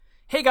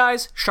Hey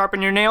guys,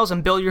 sharpen your nails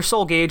and build your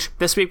soul gauge.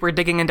 This week we're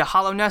digging into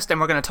Hallownest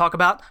and we're going to talk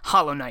about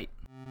Hollow Knight.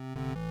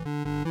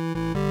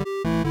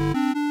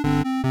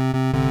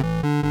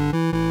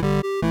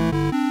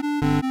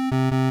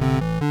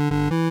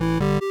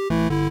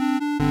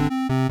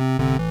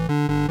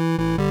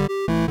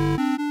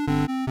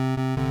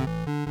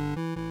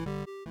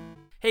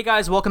 Hey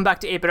guys, welcome back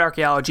to 8-Bit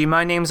Archaeology.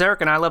 My name's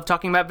Eric and I love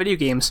talking about video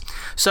games.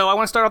 So I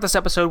want to start off this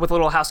episode with a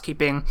little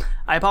housekeeping.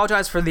 I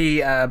apologize for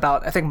the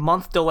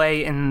month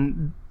delay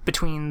in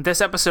between this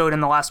episode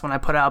and the last one I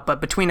put out, but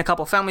between a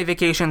couple family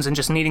vacations and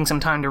just needing some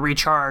time to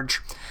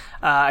recharge,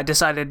 I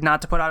decided not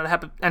to put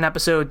out an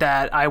episode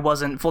that I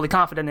wasn't fully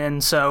confident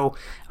in, so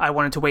I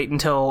wanted to wait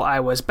until I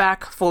was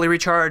back, fully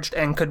recharged,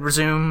 and could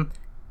resume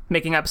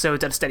making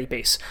episodes at a steady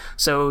pace.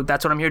 So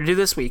that's what I'm here to do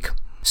this week.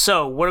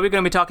 So, what are we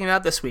going to be talking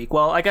about this week?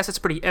 Well, I guess it's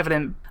pretty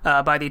evident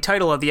by the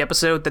title of the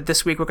episode that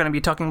this week we're going to be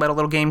talking about a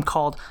little game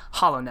called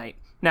Hollow Knight.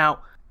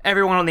 Now,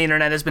 everyone on the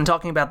internet has been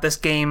talking about this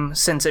game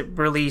since it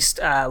released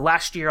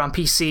last year on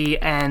PC,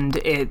 and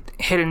it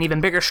hit an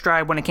even bigger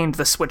stride when it came to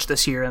the Switch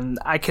this year, and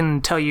I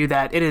can tell you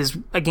that it is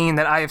a game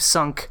that I have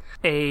sunk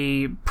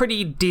a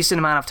pretty decent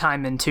amount of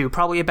time into,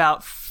 probably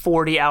about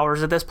 40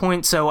 hours at this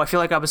point, so I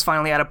feel like I was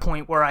finally at a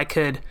point where I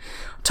could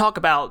talk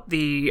about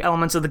the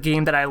elements of the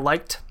game that I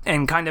liked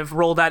and kind of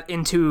roll that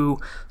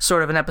into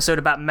sort of an episode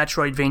about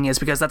Metroidvanias,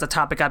 because that's a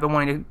topic I've been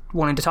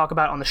wanting to talk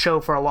about on the show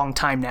for a long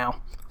time now.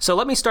 So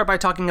let me start by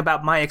talking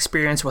about my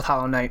experience with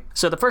Hollow Knight.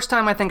 So the first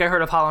time I think I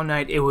heard of Hollow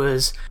Knight, it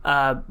was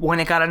when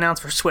it got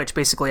announced for Switch,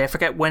 basically. I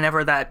forget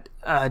whenever that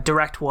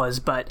Direct was,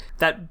 but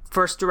that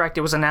first Direct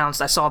it was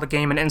announced, I saw the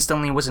game and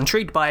instantly was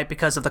intrigued by it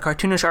because of the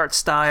cartoonish art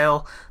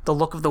style, the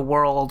look of the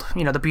world,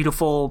 the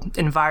beautiful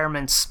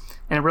environments,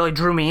 and it really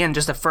drew me in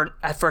just at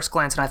first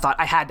glance, and I thought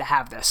I had to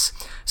have this.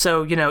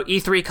 So,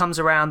 E3 comes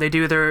around,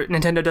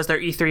 Nintendo does their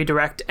E3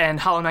 Direct, and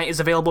Hollow Knight is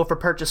available for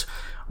purchase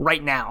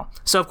right now.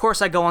 So, of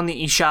course, I go on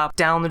the eShop,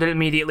 download it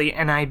immediately,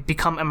 and I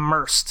become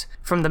immersed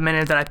from the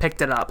minute that I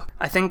picked it up.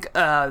 I think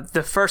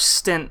the first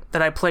stint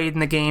that I played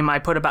in the game, I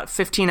put about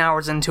 15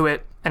 hours into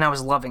it, and I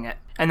was loving it.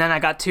 And then I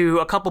got to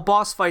a couple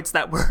boss fights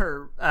that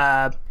were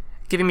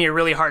giving me a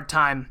really hard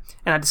time,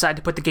 and I decided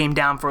to put the game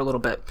down for a little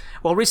bit.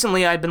 Well,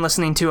 recently I'd been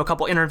listening to a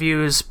couple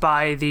interviews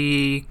by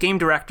the game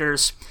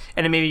directors,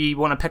 and it made me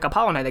want to pick up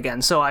Hollow Knight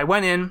again. So I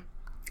went in,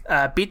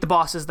 beat the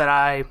bosses that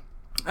I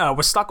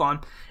was stuck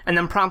on, and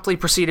then promptly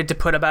proceeded to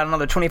put about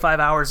another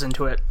 25 hours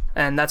into it.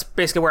 And that's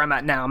basically where I'm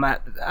at now. I'm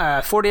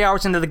at 40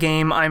 hours into the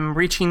game. I'm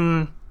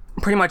reaching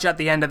pretty much at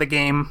the end of the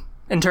game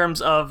in terms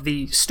of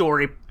the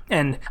story,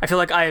 and I feel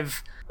like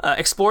I've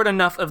explored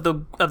enough of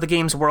the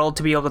game's world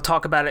to be able to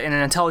talk about it in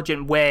an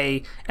intelligent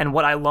way and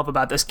what I love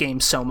about this game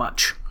so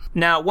much.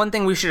 Now, one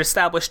thing we should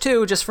establish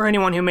too, just for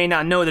anyone who may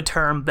not know the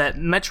term, that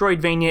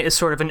Metroidvania is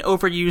sort of an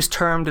overused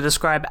term to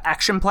describe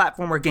action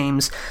platformer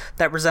games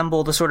that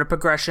resemble the sort of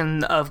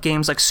progression of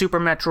games like Super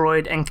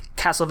Metroid and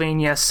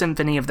Castlevania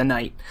Symphony of the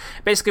Night.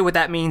 Basically what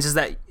that means is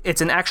that it's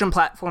an action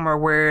platformer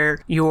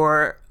where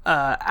your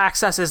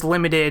access is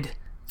limited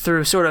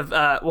through sort of,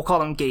 we'll call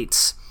them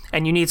gates.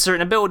 And you need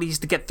certain abilities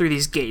to get through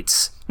these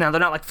gates. Now, they're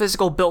not like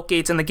physical built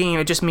gates in the game,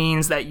 it just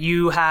means that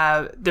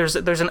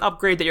there's an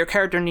upgrade that your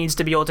character needs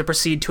to be able to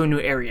proceed to a new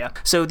area.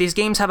 So these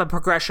games have a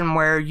progression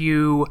where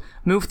you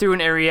move through an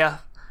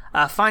area,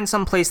 find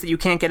some place that you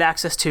can't get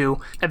access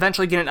to,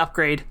 eventually get an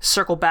upgrade,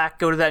 circle back,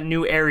 go to that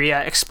new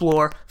area,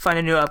 explore, find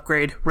a new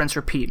upgrade, rinse,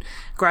 repeat.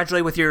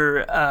 Gradually, with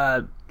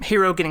your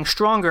hero getting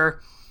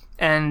stronger,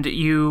 and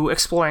you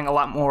exploring a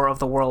lot more of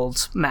the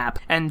world's map.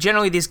 And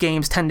generally these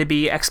games tend to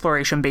be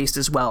exploration-based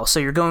as well. So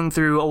you're going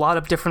through a lot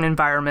of different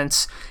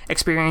environments,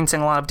 experiencing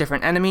a lot of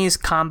different enemies,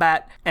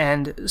 combat,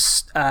 and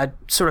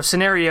sort of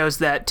scenarios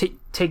that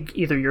take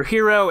either your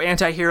hero,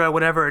 anti-hero,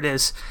 whatever it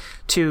is,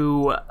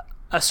 to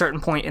a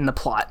certain point in the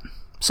plot.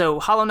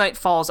 So Hollow Knight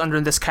falls under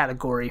this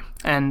category,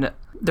 and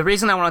the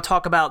reason I want to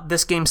talk about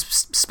this game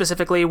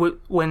specifically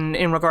when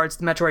in regards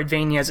to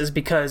Metroidvanias is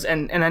because,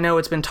 and I know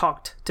it's been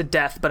talked to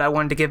death, but I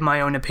wanted to give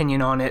my own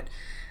opinion on it,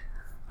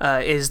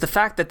 is the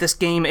fact that this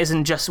game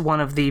isn't just one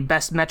of the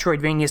best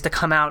Metroidvanias to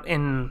come out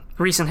in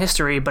recent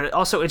history, but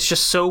also it's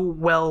just so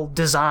well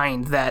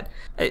designed that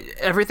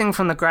everything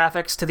from the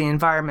graphics to the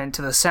environment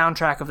to the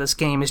soundtrack of this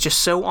game is just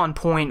so on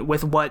point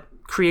with what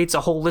creates a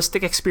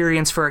holistic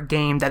experience for a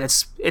game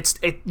that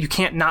you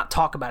can't not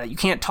talk about it. You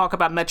can't talk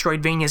about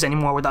Metroidvanias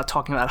anymore without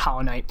talking about Hollow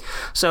Knight.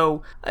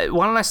 So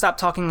why don't I stop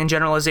talking in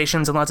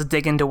generalizations and let's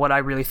dig into what I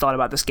really thought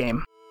about this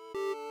game.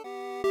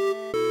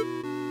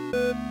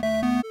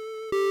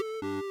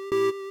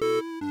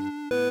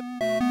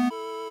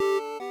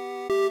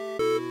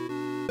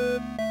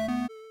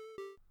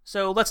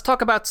 So let's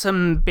talk about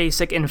some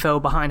basic info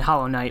behind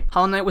Hollow Knight.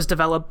 Hollow Knight was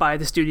developed by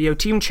the studio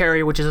Team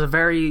Cherry, which is a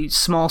very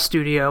small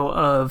studio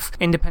of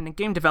independent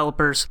game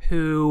developers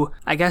who,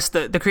 I guess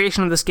the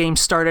creation of this game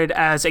started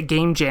as a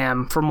game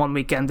jam from one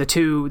weekend. The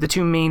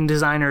two main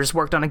designers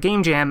worked on a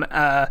game jam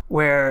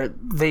where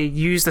they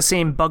used the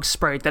same bug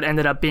sprite that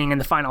ended up being in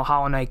the final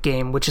Hollow Knight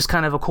game, which is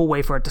kind of a cool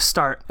way for it to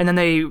start. And then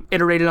they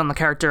iterated on the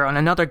character on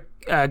another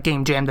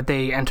game jam that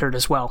they entered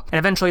as well. And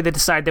eventually they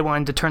decided they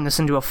wanted to turn this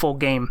into a full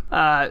game.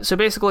 So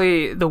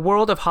basically, the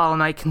world of Hollow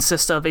Knight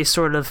consists of a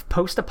sort of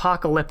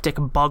post-apocalyptic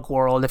bug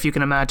world, if you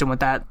can imagine what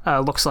that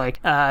looks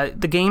like.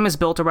 The game is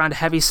built around a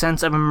heavy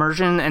sense of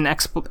immersion and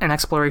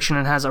exploration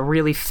and has a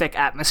really thick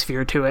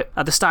atmosphere to it.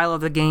 The style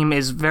of the game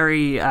is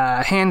very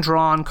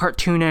hand-drawn,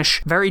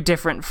 cartoonish, very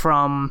different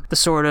from the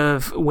sort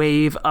of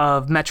wave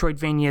of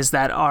Metroidvanias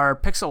that are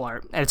pixel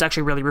art. And it's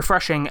actually really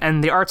refreshing,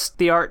 and the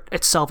art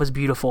itself is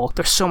beautiful.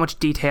 There's so much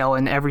detail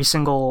in every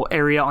single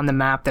area on the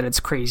map that it's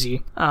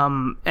crazy.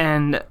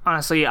 And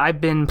honestly,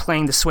 I've been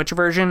playing the Switch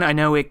version. I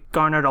know it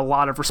garnered a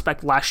lot of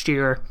respect last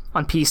year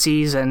on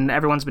PCs, and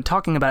everyone's been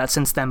talking about it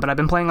since then, but I've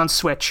been playing on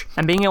Switch,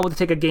 and being able to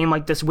take a game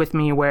like this with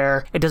me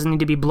where it doesn't need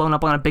to be blown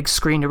up on a big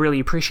screen to really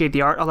appreciate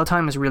the art all the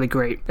time is really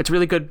great. It's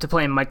really good to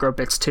play in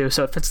microbits too,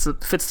 so it fits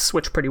the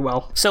Switch pretty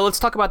well. So let's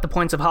talk about the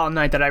points of Hollow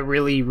Knight that I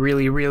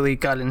really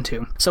got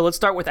into. So let's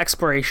start with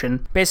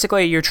exploration.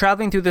 Basically, you're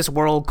traveling through this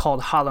world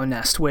called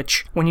Hallownest,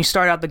 which, when you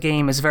start out the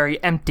game, is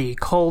very empty,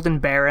 cold,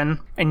 and barren,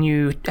 and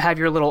you have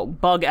your little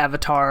bug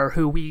avatar,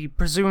 who we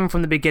presume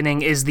from the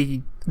beginning is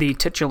the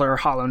titular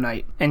Hollow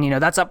Knight. And,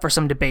 that's up for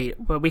some debate,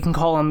 but we can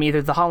call him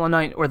either the Hollow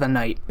Knight or the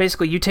Knight.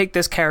 Basically, you take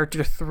this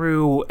character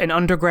through an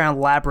underground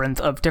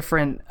labyrinth of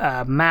different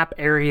map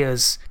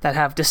areas that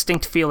have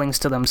distinct feelings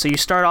to them. So you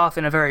start off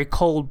in a very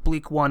cold,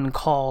 bleak one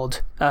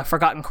called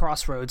Forgotten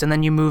Crossroads, and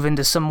then you move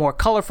into some more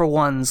colorful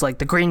ones like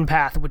the Green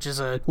Path, which is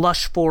a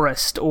lush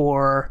forest,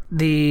 or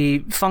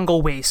the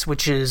Fungal Waste,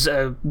 which is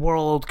a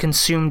world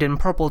consumed in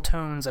purple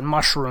tones and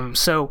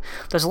mushrooms. So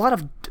there's a lot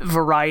of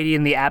variety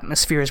in the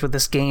atmospheres with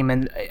this game,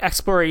 and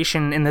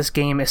exploration in this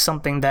game is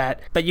something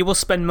that you will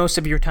spend most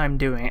of your time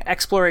doing.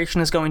 Exploration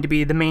is going to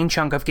be the main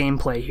chunk of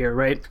gameplay here,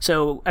 right?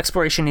 So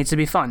exploration needs to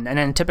be fun, and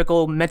in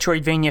typical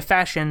Metroidvania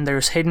fashion,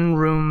 there's hidden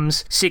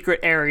rooms, secret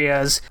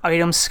areas,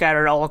 items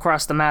scattered all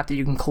across the map that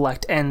you can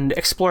collect, and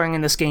exploring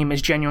in this game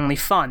is genuinely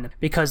fun,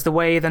 because the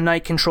way the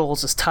Knight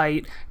controls is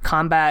tight,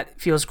 combat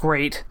feels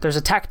great, there's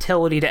a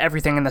tactility to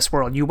everything in this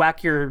world. You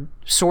whack your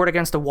sword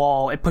against a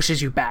wall, it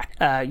pushes you back.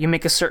 You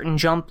make a certain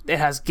jump, it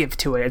has give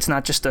to it. It's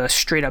not just a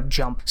straight up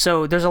jump.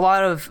 So there's a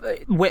lot of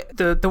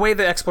the way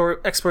the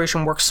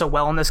exploration works so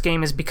well in this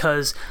game is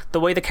because the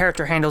way the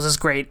character handles is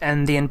great,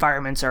 and the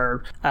environments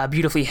are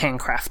beautifully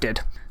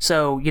handcrafted.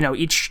 So,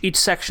 each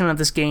section of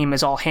this game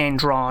is all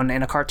hand-drawn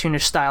in a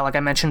cartoonish style, like I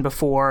mentioned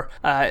before.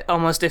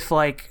 Almost if,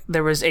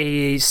 there was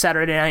a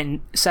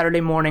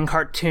Saturday morning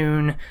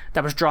cartoon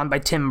that was drawn by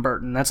Tim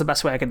Burton. That's the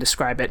best way I could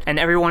describe it. And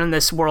everyone in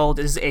this world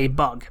is a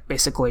bug,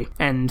 basically.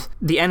 And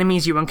the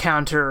enemies you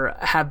encounter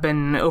have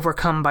been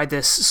overcome by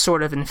this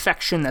sort of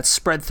infection that's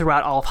spread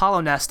throughout all of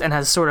Hallownest and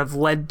has sort of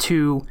led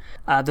to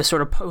the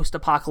sort of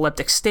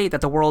post-apocalyptic state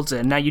that the world's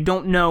in. Now, you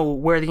don't know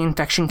where the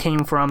infection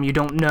came from, you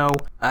don't know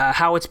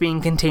how it's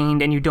being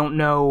contained, and you don't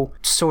know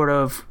sort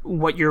of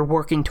what you're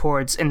working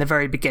towards in the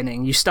very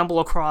beginning. You stumble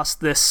across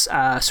this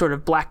sort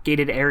of black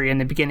gated area in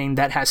the beginning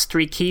that has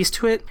 3 keys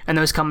to it, and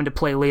those come into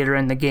play later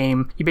in the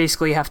game. You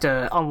basically have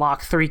to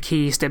unlock 3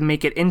 keys to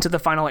make it into the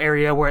final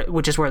area,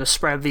 which is where the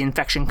spread of the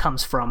infection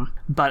comes from.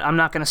 But I'm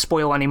not going to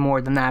spoil any more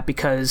than that,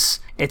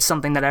 because it's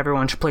something that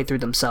everyone should play through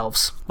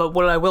themselves. But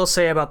what I will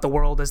say about the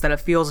world is that it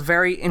feels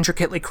very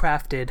intricately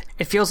crafted.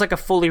 It feels like a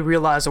fully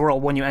realized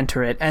world when you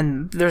enter it,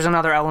 and there's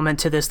another element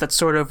to this that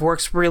sort of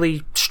works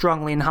really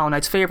strongly in Hollow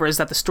Knight's favor, is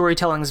that the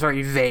storytelling is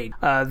very vague.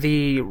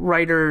 The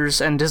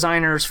writers and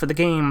designers for the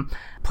game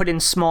put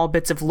in small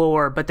bits of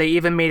lore, but they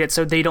even made it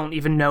so they don't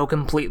even know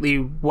completely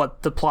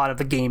what the plot of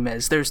the game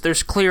is.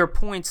 There's clear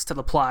points to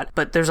the plot,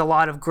 but there's a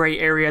lot of gray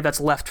area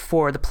that's left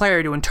for the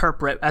player to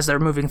interpret as they're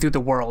moving through the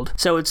world.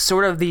 So it's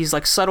sort of these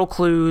subtle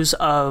clues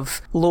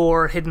of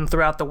lore hidden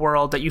throughout the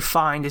world that you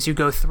find as you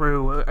go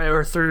through,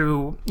 or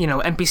through,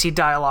 NPC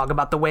dialogue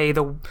about the way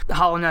the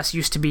Hallownest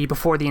used to be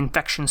before the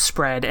infection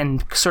spread,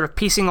 and sort of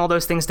piecing all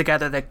those things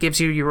together that gives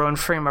you your own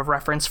frame of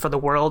reference for the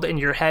world in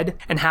your head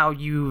and how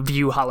you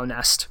view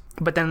Hallownest.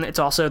 But then it's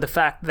also the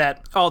fact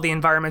that all the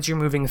environments you're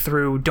moving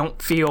through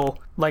don't feel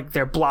like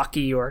they're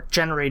blocky or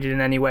generated in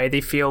any way. They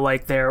feel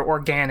like they're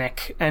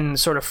organic and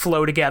sort of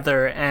flow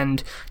together,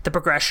 and the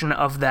progression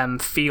of them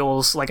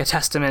feels like a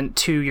testament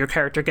to your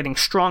character getting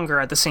stronger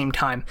at the same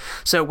time.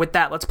 So with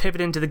that, let's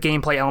pivot into the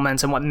gameplay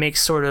elements and what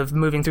makes sort of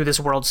moving through this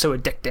world so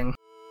addicting.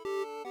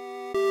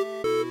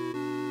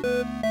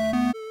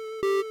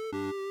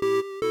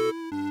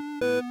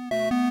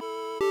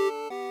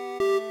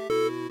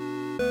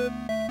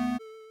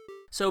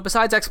 So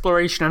besides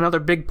exploration, another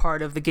big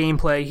part of the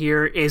gameplay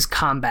here is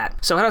combat.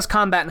 So how does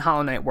combat in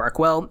Hollow Knight work?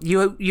 Well,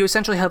 you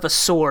essentially have a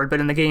sword, but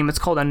in the game it's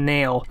called a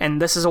nail,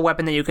 and this is a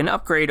weapon that you can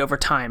upgrade over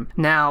time.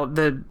 Now,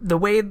 the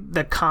way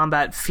the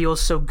combat feels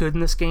so good in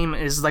this game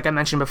is, like I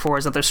mentioned before,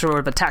 is that there's sort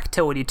of a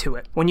tactility to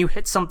it. When you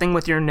hit something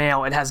with your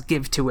nail, it has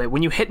give to it.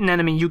 When you hit an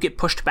enemy, you get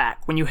pushed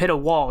back. When you hit a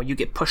wall, you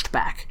get pushed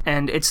back.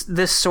 And it's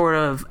this sort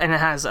of, and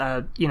it has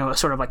a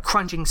sort of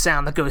crunching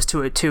sound that goes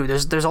to it too.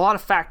 There's a lot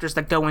of factors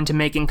that go into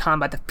making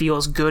combat that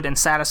feels good and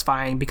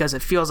satisfying, because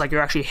it feels like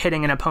you're actually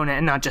hitting an opponent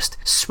and not just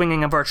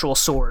swinging a virtual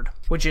sword.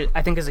 which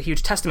I think is a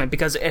huge testament,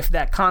 because if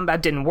that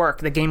combat didn't work,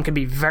 the game could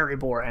be very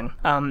boring.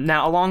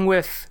 Now, along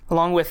with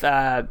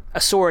a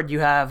sword,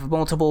 you have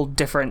multiple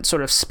different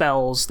sort of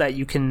spells that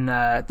you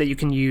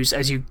can use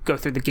as you go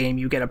through the game.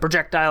 You get a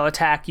projectile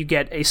attack, you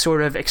get a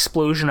sort of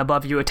explosion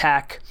above you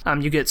attack,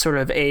 you get sort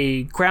of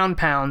a ground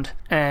pound,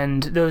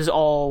 and those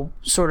all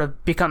sort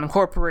of become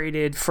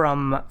incorporated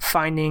from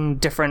finding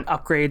different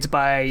upgrades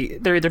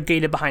they're either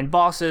gated behind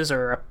bosses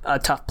or a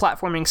tough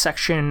platforming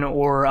section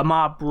or a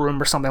mob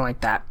room or something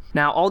like that.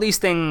 Now, all these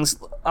things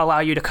allow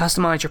you to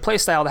customize your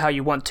playstyle to how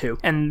you want to.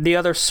 And the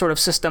other sort of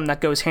system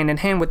that goes hand in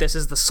hand with this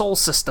is the soul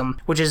system,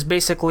 which is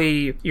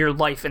basically your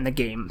life in the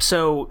game.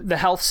 So the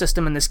health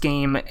system in this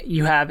game,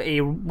 you have a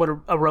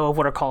row of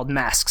what are called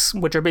masks,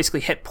 which are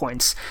basically hit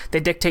points. They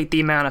dictate the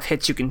amount of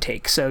hits you can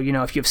take. So,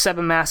 if you have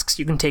 7 masks,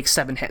 you can take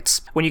 7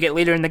 hits. When you get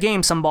later in the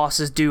game, some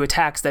bosses do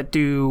attacks that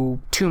do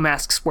 2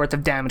 masks worth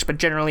of damage, but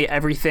generally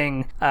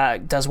everything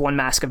does 1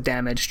 mask of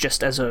damage,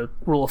 just as a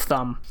rule of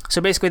thumb.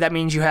 So basically that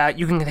means you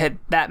can hit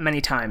that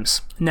many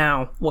times.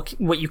 Now,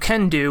 what you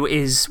can do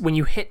is when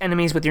you hit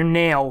enemies with your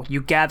nail,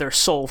 you gather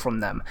soul from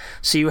them.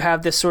 So you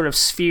have this sort of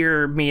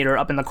sphere meter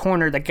up in the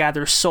corner that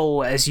gathers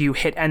soul as you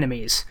hit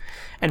enemies.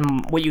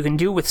 And what you can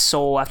do with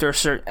soul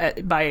after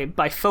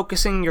by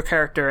focusing your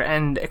character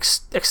and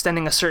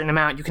extending a certain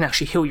amount, you can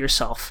actually heal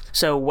yourself.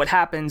 So what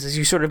happens is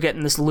you sort of get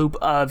in this loop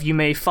of you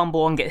may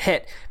fumble and get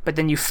hit, but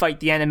then you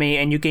fight the enemy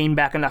and you gain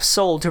back enough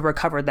soul to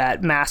recover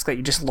that mask that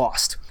you just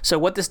lost. So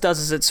what this does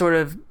is it sort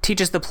of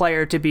teaches the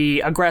player to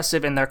be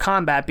aggressive in their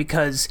combat,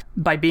 because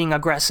by being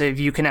aggressive,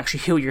 you can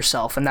actually heal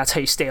yourself, and that's how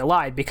you stay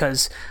alive,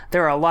 because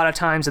there are a lot of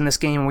times in this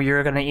game where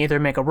you're going to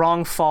either make a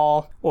wrong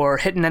fall or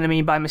hit an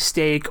enemy by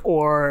mistake,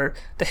 or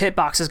the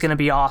hitbox is going to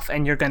be off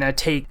and you're going to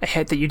take a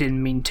hit that you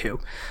didn't mean to.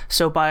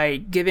 So by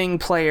giving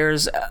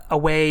players a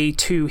way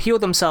to heal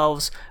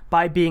themselves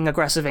by being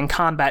aggressive in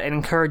combat, it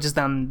encourages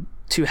them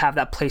to have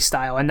that play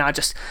style and not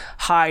just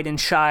hide and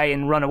shy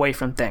and run away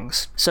from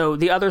things. So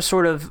the other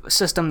sort of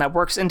system that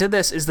works into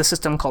this is the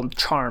system called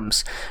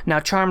charms. Now,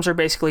 charms are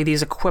basically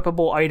these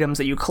equipable items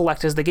that you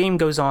collect as the game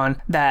goes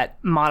on that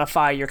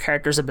modify your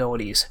character's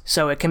abilities.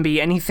 So it can be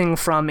anything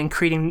from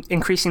increasing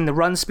the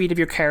run speed of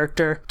your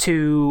character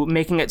to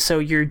making it so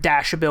your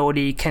dash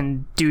ability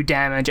can do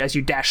damage as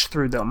you dash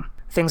through them.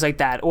 Things like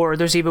that. Or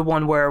there's even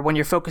one where when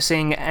you're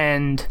focusing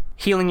and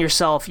healing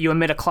yourself, you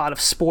emit a cloud of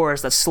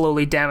spores that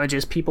slowly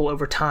damages people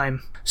over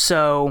time.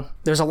 So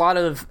there's a lot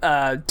of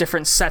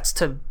different sets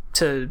to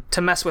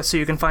mess with, so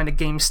you can find a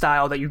game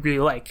style that you really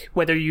like.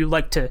 Whether you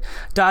like to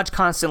dodge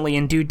constantly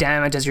and do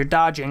damage as you're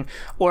dodging,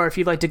 or if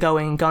you like to go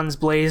in guns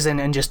blazing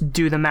and just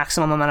do the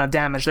maximum amount of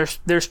damage,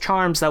 there's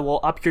charms that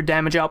will up your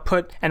damage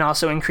output and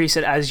also increase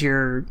it as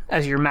your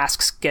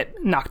masks get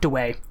knocked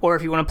away. Or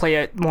if you want to play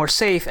it more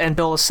safe and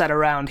build a set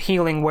around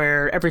healing,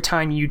 where every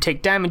time you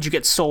take damage you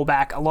get soul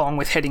back along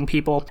with hitting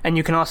people, and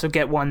you can also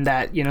get one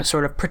that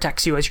sort of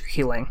protects you as you're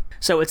healing.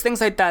 So it's things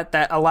like that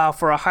that allow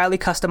for a highly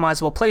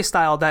customizable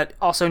playstyle that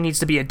also needs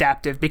to be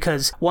adaptive,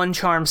 because one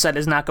charm set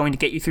is not going to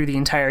get you through the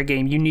entire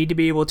game. You need to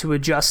be able to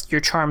adjust your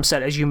charm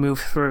set as you move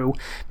through,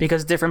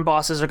 because different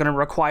bosses are going to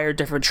require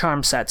different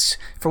charm sets.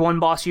 For one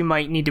boss, you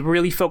might need to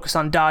really focus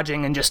on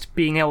dodging and just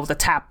being able to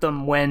tap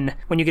them when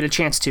you get a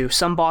chance to.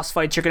 Some boss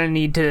fights you're going to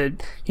need to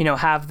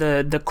have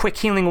the quick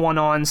healing one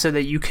on so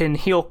that you can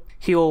heal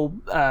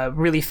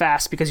really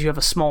fast because you have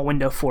a small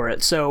window for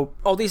it. So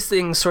all these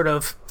things sort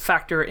of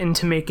factor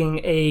into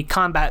making a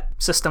combat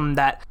system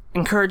that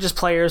encourages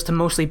players to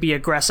mostly be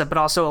aggressive, but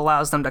also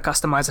allows them to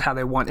customize it how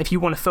they want. If you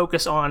want to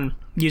focus on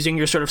using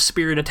your sort of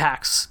spirit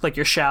attacks, like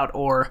your shout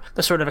or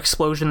the sort of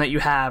explosion that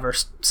you have or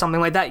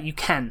something like that, you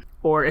can.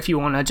 Or if you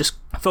want to just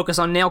focus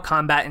on nail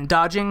combat and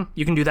dodging,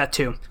 you can do that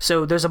too.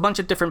 So there's a bunch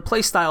of different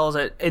play styles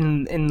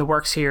in the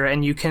works here,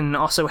 and you can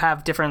also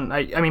have different...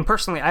 I mean,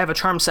 personally, I have a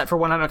charm set for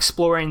when I'm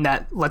exploring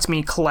that lets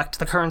me collect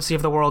the currency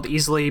of the world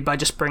easily by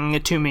just bringing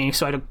it to me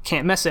so I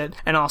can't miss it,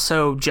 and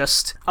also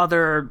just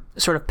other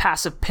sort of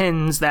passive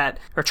pins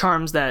or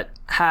charms that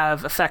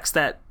have effects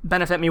that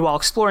benefit me while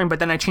exploring, but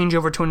then I change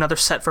over to another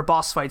set for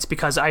boss fights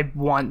because I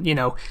want,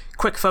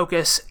 quick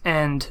focus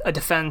and a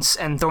defense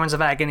and Thorns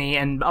of Agony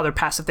and other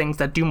passive things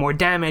that do more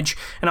damage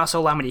and also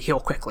allow me to heal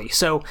quickly.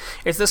 So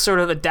it's this sort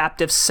of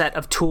adaptive set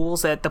of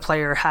tools that the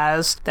player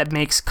has that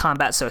makes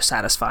combat so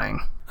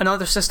satisfying.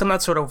 Another system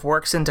that sort of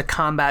works into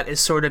combat is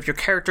sort of your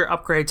character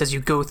upgrades as you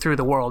go through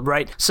the world,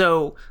 right?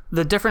 So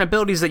the different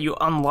abilities that you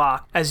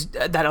unlock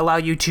that allow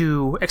you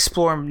to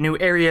explore new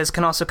areas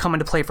can also come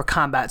into play for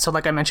combat. So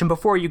like I mentioned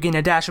before, you gain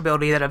a dash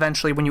ability that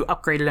eventually, when you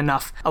upgrade it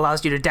enough,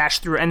 allows you to dash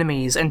through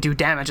enemies and do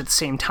damage at the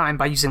same time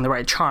by using the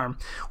right charm.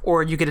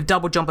 Or you get a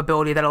double jump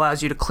ability that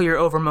allows you to clear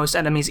over most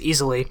enemies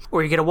easily.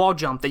 Or you get a wall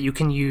jump that you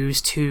can use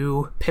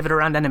to pivot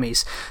around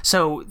enemies.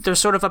 So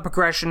there's sort of a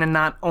progression in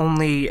not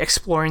only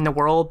exploring the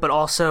world, but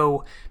also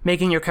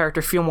making your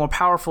character feel more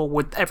powerful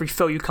with every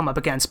foe you come up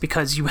against,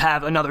 because you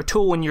have another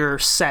tool in your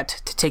set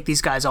to take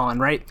these guys on,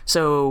 right?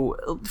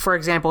 So, for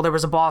example, there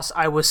was a boss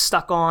I was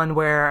stuck on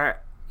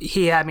where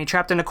he had me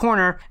trapped in a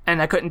corner,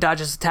 and I couldn't dodge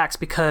his attacks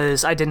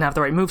because I didn't have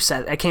the right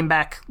moveset. I came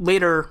back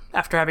later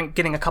after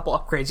getting a couple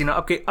upgrades,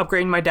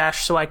 upgrading my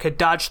dash so I could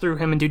dodge through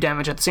him and do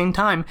damage at the same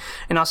time,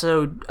 and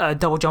also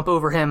double jump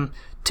over him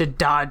to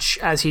dodge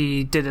as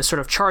he did a sort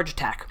of charge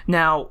attack.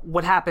 Now,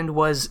 what happened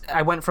was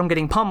I went from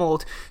getting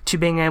pummeled to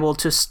being able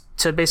to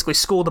basically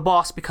school the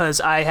boss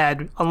because I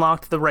had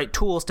unlocked the right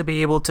tools to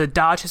be able to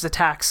dodge his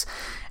attacks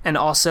and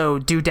also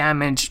do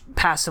damage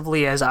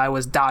passively as I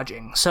was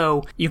dodging.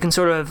 So you can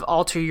sort of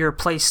alter your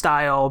play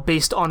style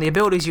based on the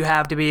abilities you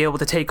have to be able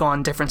to take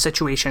on different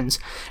situations.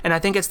 And I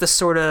think it's the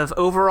sort of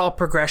overall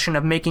progression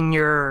of making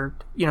your,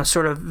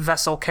 sort of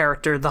vessel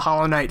character, the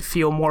Hollow Knight,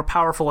 feel more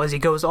powerful as he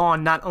goes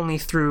on, not only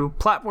through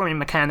platforming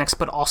mechanics,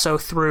 but also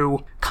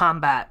through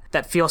combat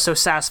that feels so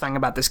satisfying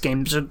about this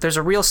game. There's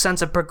a real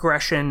sense of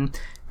progression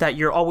that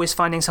you're always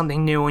finding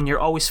something new and you're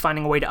always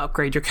finding a way to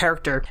upgrade your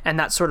character, and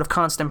that sort of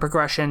constant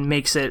progression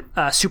makes it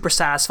super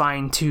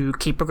satisfying to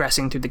keep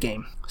progressing through the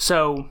game.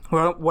 So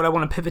what I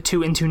want to pivot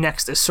into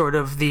next is sort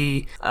of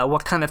the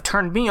what kind of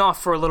turned me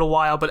off for a little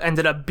while but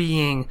ended up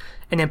being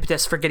an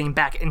impetus for getting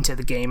back into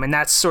the game, and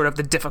that's sort of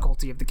the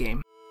difficulty of the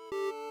game.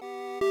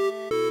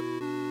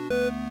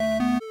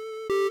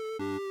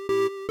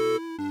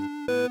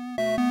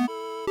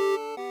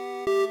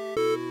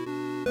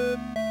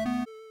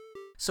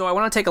 So I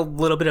want to take a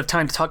little bit of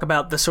time to talk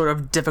about the sort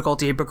of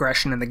difficulty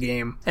progression in the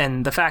game,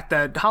 and the fact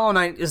that Hollow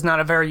Knight is not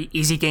a very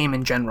easy game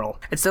in general.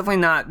 It's definitely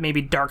not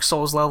maybe Dark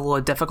Souls level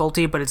of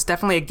difficulty, but it's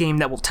definitely a game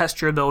that will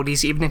test your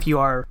abilities even if you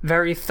are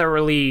very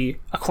thoroughly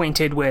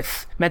acquainted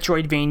with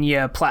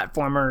Metroidvania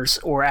platformers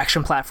or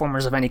action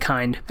platformers of any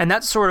kind. And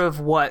that's sort of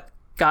what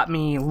got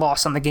me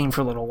lost on the game for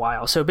a little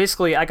while. So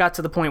basically, I got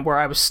to the point where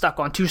I was stuck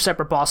on 2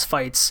 separate boss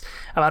fights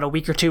about a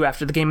week or 2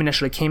 after the game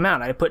initially came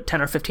out. I put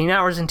 10 or 15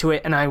 hours into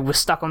it, and I was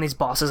stuck on these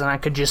bosses, and I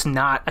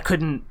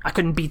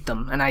couldn't beat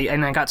them, and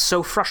I got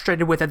so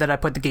frustrated with it that I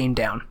put the game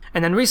down.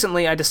 And then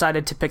recently, I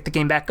decided to pick the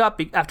game back up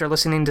after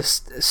listening to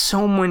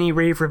so many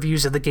rave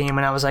reviews of the game,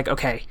 and I was like,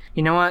 okay,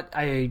 you know what?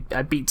 I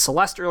beat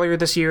Celeste earlier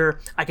this year.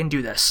 I can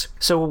do this.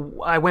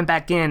 So I went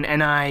back in,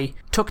 and I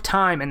took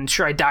time, and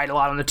sure, I died a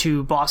lot on the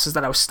 2 bosses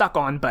that I was stuck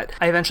on, but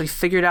I eventually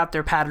figured out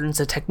their patterns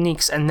and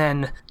techniques and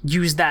then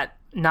used that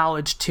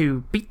knowledge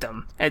to beat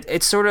them.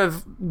 It's sort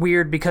of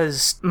weird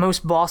because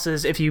most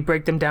bosses, if you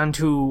break them down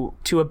to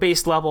a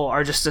base level,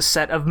 are just a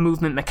set of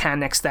movement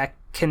mechanics that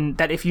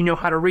if you know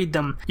how to read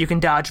them, you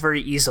can dodge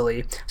very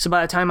easily. So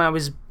by the time I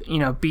was,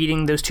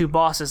 beating those 2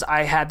 bosses,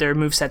 I had their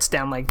movesets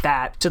down like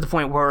that, to the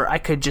point where I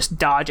could just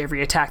dodge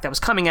every attack that was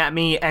coming at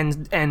me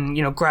and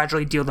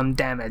gradually deal them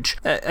damage.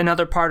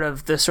 Another part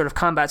of the sort of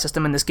combat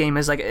system in this game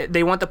is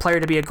they want the player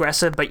to be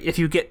aggressive, but if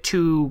you get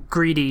too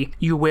greedy,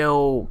 you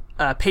will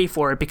pay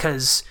for it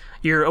because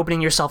you're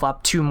opening yourself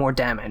up to more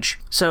damage.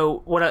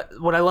 So what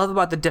I love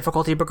about the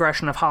difficulty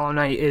progression of Hollow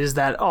Knight is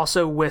that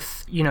also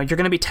with, you're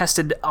going to be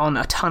tested on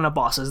a ton of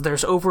bosses.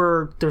 There's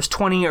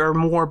 20 or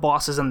more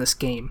bosses in this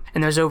game,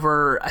 and there's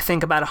over, I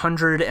think, about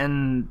 100,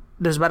 and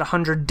there's about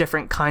 100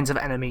 different kinds of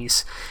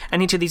enemies.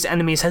 And each of these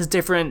enemies has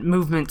different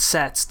movement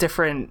sets,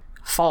 different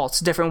faults,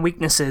 different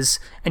weaknesses,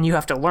 and you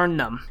have to learn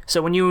them.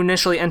 So when you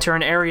initially enter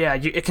an area,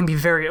 it can be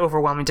very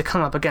overwhelming to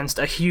come up against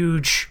a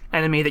huge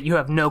enemy that you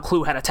have no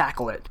clue how to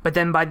tackle it. But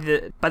then by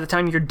the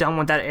time you're done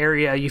with that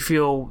area, you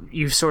feel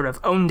you've sort of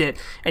owned it,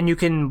 and you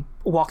can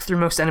walk through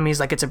most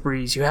enemies like it's a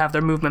breeze. You have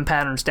their movement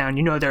patterns down,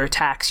 you know their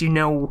attacks, you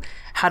know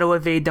how to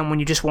evade them when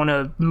you just want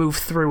to move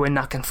through and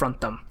not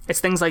confront them. It's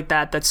things like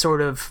that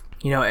sort of,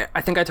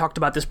 I think I talked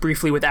about this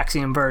briefly with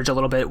Axiom Verge a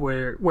little bit,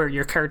 where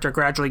your character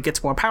gradually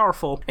gets more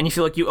powerful and you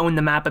feel like you own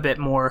the map a bit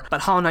more.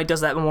 But Hollow Knight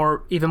does that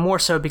even more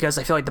so because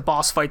I feel like the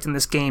boss fights in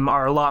this game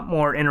are a lot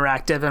more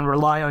interactive and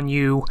rely on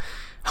you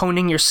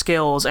honing your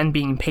skills and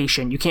being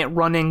patient. You can't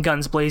run in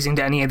guns blazing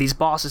to any of these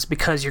bosses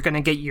because you're going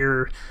to get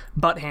your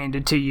butt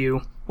handed to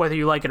you, whether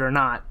you like it or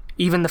not.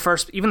 Even the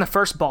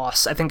first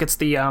boss, I think it's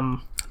the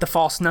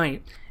False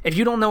Knight. If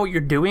you don't know what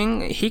you're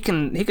doing, he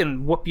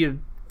can whoop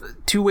you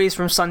 2 ways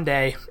from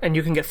Sunday, and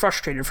you can get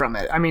frustrated from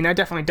it. I mean, I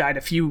definitely died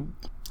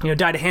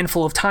a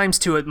handful of times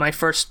to it my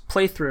first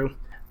playthrough.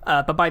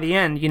 But by the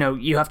end,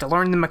 you have to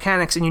learn the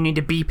mechanics, and you need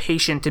to be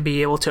patient to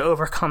be able to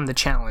overcome the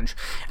challenge.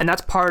 And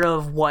that's part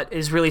of what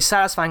is really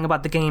satisfying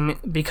about the game,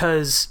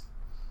 because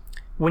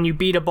when you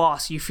beat a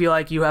boss, you feel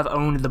like you have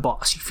owned the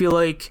boss. You feel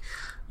like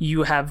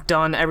you have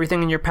done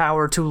everything in your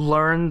power to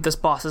learn this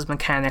boss's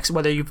mechanics,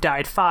 whether you've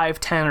died 5,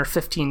 10, or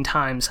 15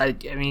 times. I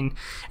mean,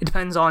 it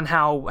depends on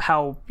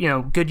how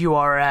good you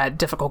are at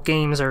difficult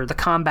games or the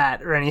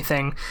combat or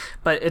anything.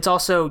 But it's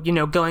also,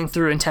 going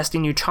through and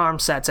testing new charm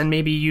sets, and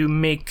maybe you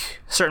make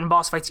certain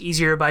boss fights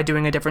easier by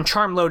doing a different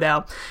charm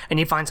loadout, and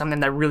you find something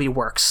that really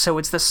works. So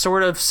it's this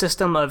sort of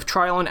system of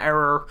trial and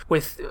error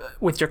with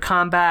your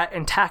combat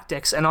and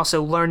tactics, and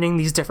also learning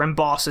these different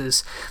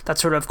bosses that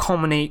sort of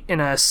culminate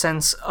in a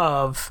sense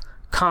of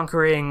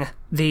conquering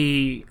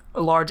the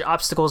large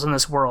obstacles in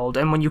this world.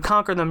 And when you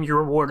conquer them, you're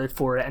rewarded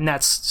for it, and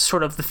that's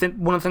sort of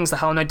one of the things that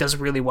Hollow Knight does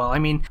really well. I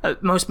mean,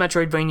 most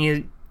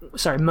Metroidvanias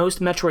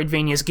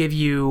give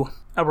you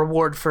a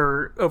reward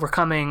for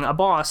overcoming a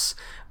boss,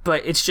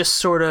 but it's just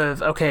sort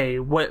of, okay,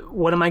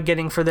 what am I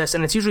getting for this?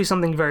 And it's usually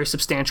something very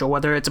substantial,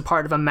 whether it's a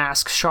part of a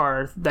mask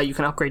shard that you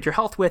can upgrade your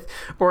health with,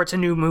 or it's a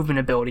new movement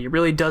ability. It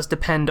really does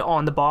depend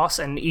on the boss,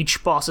 and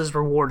each boss's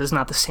reward is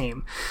not the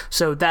same.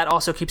 So that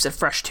also keeps it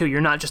fresh too.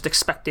 You're not just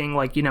expecting,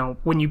 like, you know,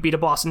 when you beat a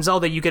boss in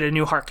Zelda, you get a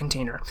new heart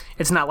container.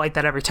 It's not like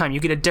that every time. You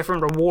get a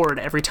different reward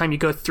every time you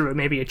go through. It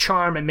may be a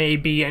charm, it may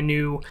be a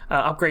new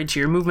upgrade to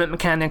your movement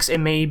mechanics, it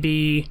may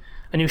be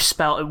a new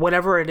spell,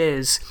 whatever it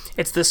is.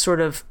 It's this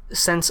sort of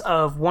sense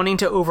of wanting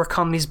to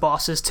overcome these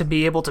bosses to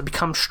be able to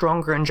become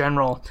stronger in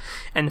general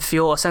and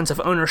feel a sense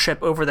of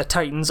ownership over the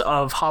titans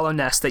of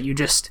Hallownest that you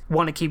just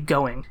want to keep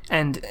going.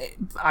 And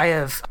I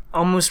have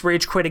almost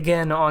rage quit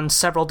again on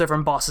several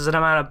different bosses, and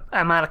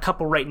I'm at a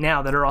couple right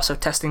now that are also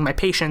testing my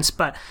patience,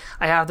 but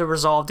I have the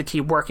resolve to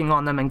keep working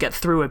on them and get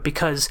through it,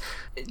 because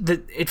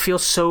it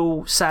feels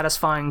so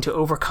satisfying to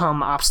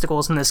overcome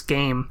obstacles in this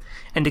game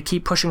and to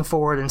keep pushing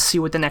forward and see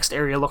what the next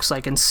area looks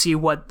like and see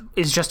what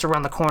is just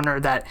around the corner,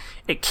 that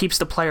it keeps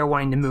the player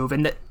wanting to move.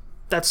 And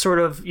that's sort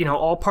of, you know,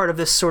 all part of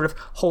this sort of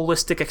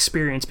holistic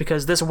experience,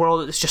 because this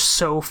world is just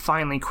so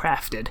finely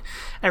crafted.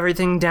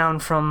 Everything down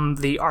from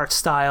the art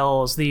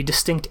styles, the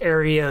distinct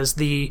areas,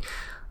 the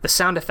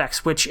sound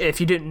effects, which, if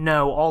you didn't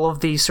know, all of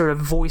these sort of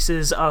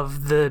voices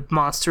of the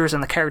monsters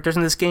and the characters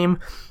in this game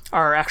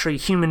are actually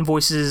human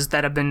voices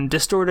that have been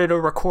distorted or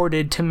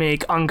recorded to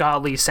make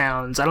ungodly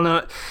sounds. I don't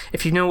know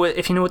if you know what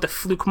the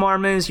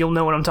Flukmarm is, you'll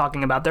know what I'm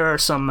talking about. There are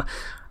some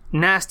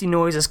nasty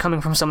noises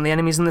coming from some of the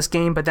enemies in this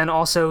game, but then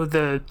also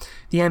the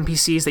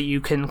NPCs that you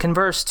can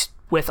converse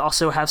with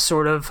also have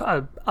sort of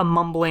a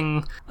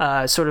mumbling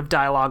sort of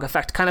dialogue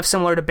effect, kind of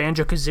similar to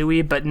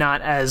Banjo-Kazooie, but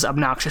not as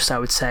obnoxious, I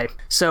would say.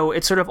 So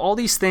it's sort of all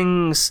these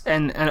things,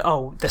 and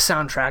oh, the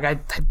soundtrack. I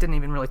didn't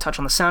even really touch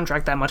on the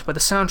soundtrack that much, but the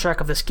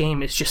soundtrack of this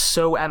game is just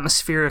so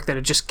atmospheric that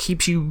it just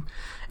keeps you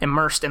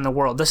immersed in the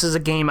world. This is a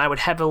game I would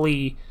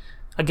heavily,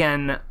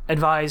 again,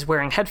 advise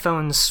wearing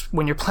headphones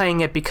when you're playing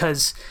it,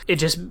 because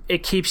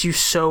it keeps you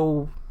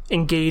so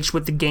engaged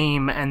with the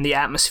game and the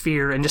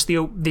atmosphere and just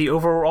the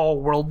overall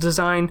world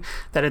design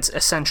that it's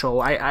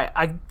essential.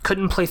 I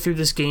couldn't play through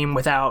this game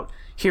without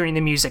hearing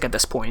the music at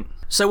this point.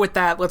 So with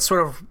that, let's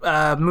sort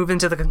of move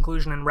into the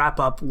conclusion and wrap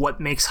up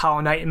what makes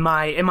Hollow Knight, in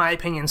my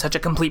opinion, such a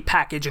complete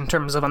package in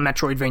terms of a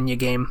Metroidvania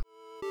game.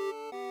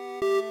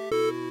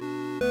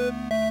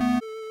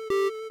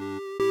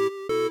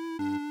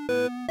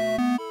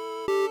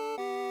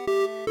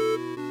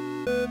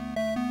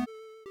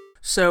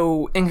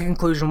 So, in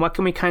conclusion, what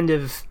can we kind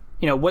of,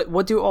 you know,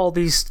 what do all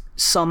these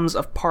sums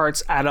of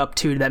parts add up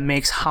to that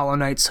makes Hollow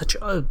Knight such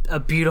a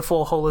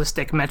beautiful,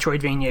 holistic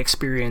Metroidvania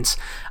experience?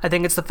 I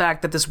think it's the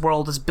fact that this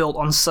world is built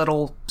on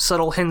subtle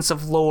hints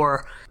of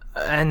lore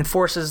and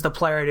forces the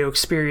player to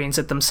experience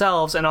it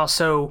themselves, and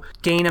also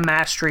gain a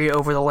mastery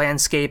over the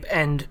landscape,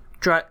 and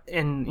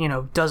you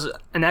know, does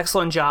an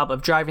excellent job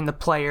of driving the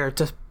player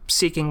to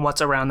seeking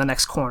what's around the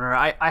next corner.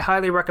 I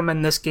highly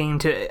recommend this game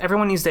to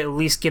everyone. Needs to at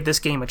least give this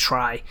game a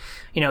try.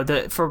 You know,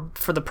 for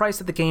the price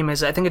that the game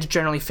is, I think it's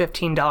generally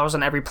 $15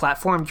 on every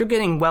platform. You're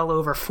getting well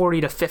over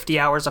 40 to 50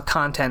 hours of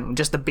content with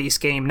just the base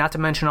game, not to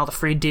mention all the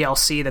free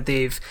DLC that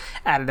they've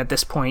added at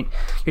this point.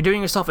 You're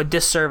doing yourself a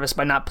disservice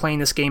by not playing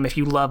this game if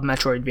you love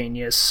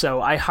Metroidvanias.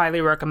 So I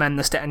highly recommend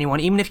this to anyone,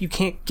 even if you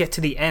can't get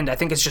to the end. I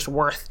think it's just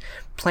worth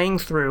playing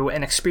through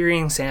and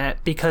experiencing it,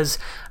 because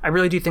I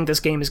really do think this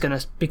game is going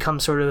to become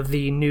sort of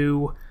the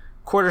new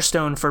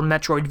cornerstone for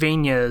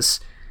Metroidvanias,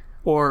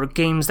 or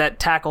games that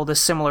tackle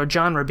this similar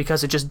genre,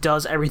 because it just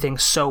does everything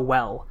so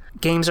well.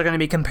 Games are going to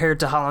be compared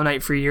to Hollow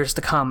Knight for years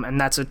to come, and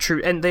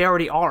and they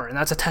already are, and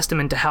that's a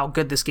testament to how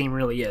good this game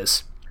really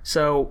is.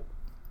 So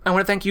I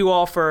want to thank you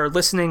all for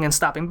listening and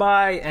stopping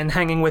by and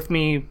hanging with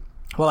me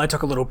while I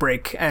took a little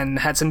break and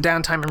had some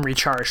downtime and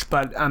recharge,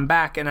 but I'm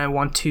back and I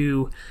want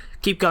to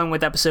keep going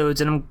with episodes,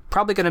 and I'm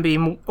probably going to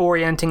be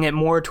orienting it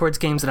more towards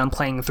games that I'm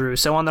playing through.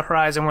 So on the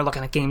horizon, we're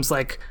looking at games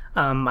like,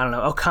 I don't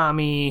know,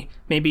 Okami,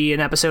 maybe an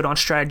episode on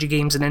strategy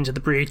games and Into the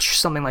Breach,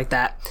 something like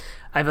that.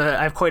 I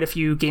have quite a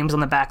few games on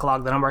the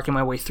backlog that I'm working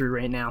my way through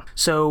right now.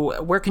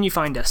 So where can you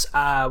find us?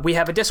 We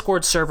have a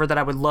Discord server that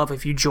I would love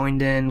if you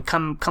joined in.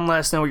 Come let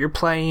us know what you're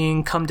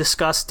playing. Come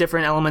discuss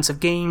different elements of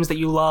games that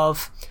you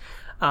love.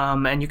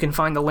 And you can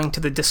find the link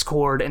to the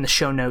Discord in the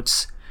show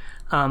notes.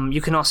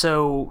 You can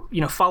also,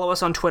 follow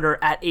us on Twitter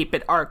at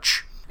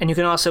 8bitarch, and you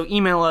can also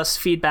email us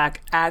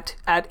feedback at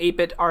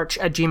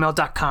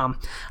 8bitarch@gmail.com.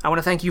 I want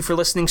to thank you for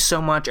listening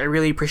so much. I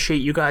really appreciate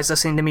you guys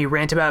listening to me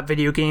rant about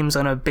video games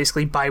on a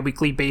basically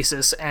bi-weekly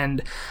basis,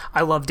 and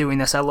I love doing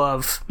this. I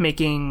love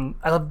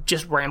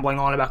just rambling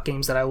on about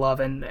games that I love,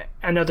 and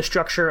I know the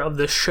structure of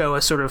this show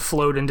has sort of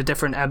flowed into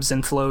different ebbs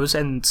and flows,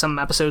 and some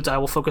episodes I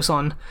will focus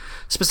on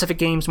specific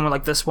games more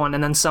like this one,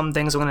 and then some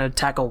things I'm going to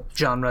tackle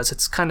genres.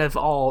 It's kind of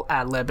all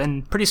ad-lib,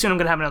 and pretty soon I'm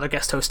going to have another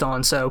guest host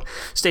on, so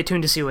stay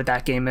tuned to see what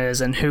that game is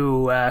and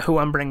who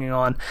I'm bringing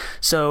on.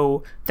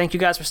 So thank you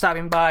guys for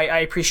stopping by. I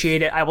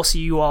appreciate it. I will see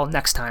you all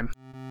next time.